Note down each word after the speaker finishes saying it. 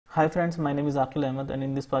Hi friends, my name is Aqil Ahmed, and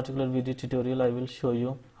in this particular video tutorial I will show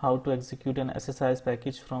you how to execute an SSIS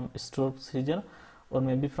package from stored procedure or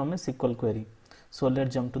maybe from a SQL query. So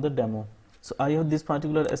let's jump to the demo. So I have this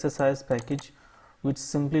particular SSIS package which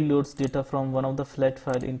simply loads data from one of the flat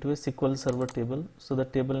file into a SQL Server table. So the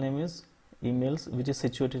table name is emails, which is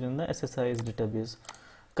situated in the SSIS database.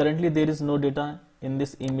 Currently there is no data in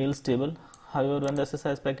this emails table. However, when the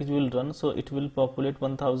SSIS package will run, so it will populate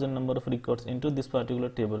 1000 number of records into this particular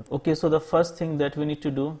table. Okay, so the first thing that we need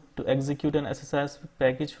to do to execute an SSIS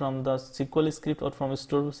package from the SQL script or from a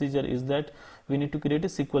stored procedure is that we need to create a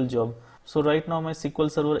SQL job. So right now my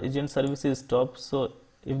SQL Server agent service is stopped. So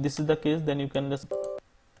if this is the case, then you can just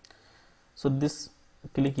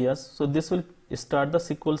click yes. So this will start the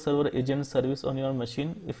SQL Server agent service on your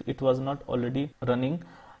machine if it was not already running.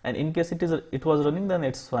 And in case it was running, then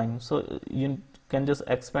it's fine. So you can just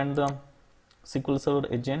expand the SQL Server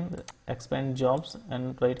agent, expand jobs,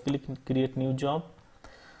 and right click create new job.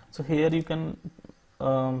 So here you can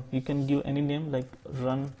give any name like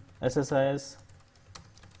run SSIS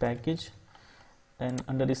package, and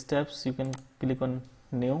under the steps you can click on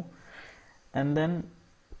new, and then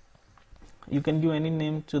you can give any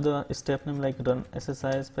name to the step name like run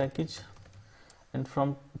SSIS package, and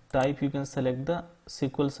from type you can select the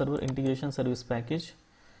SQL Server integration service package,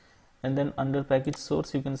 and then under package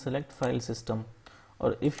source you can select file system,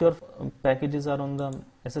 or if your packages are on the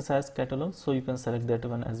SSIS catalog, so you can select that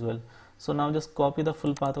one as well. So now just copy the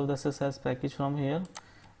full path of the SSIS package from here,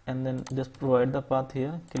 and then just provide the path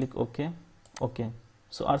here, click OK.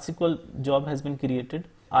 So our SQL job has been created.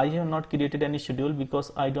 I have not created any schedule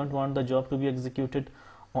because I don't want the job to be executed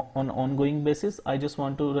on ongoing basis. I just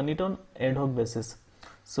want to run it on ad hoc basis.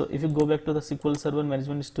 So if you go back to the SQL Server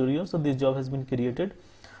Management Studio, so this job has been created.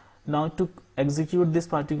 Now to execute this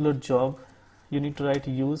particular job, you need to write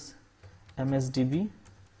use msdb,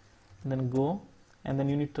 then go, and then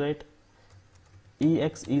you need to write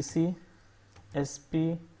exec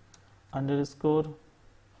sp underscore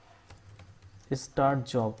start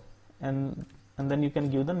job, and then you can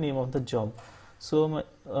give the name of the job. So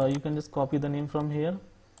you can just copy the name from here,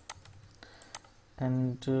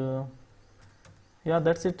 and yeah,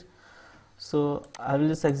 that's it. So I will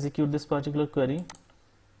just execute this particular query.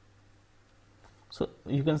 So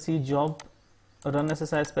you can see job run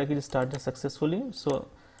SSIS package started successfully. So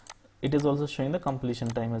it is also showing the completion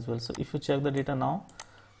time as well. So if you check the data now,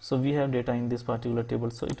 so we have data in this particular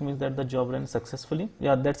table, so it means that the job ran successfully.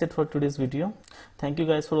 Yeah, that's it for today's video. Thank you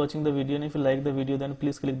guys for watching the video, and if you like the video, then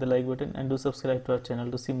please click the like button and do subscribe to our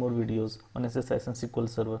channel to see more videos on SSIS and SQL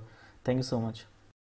Server. Thank you so much.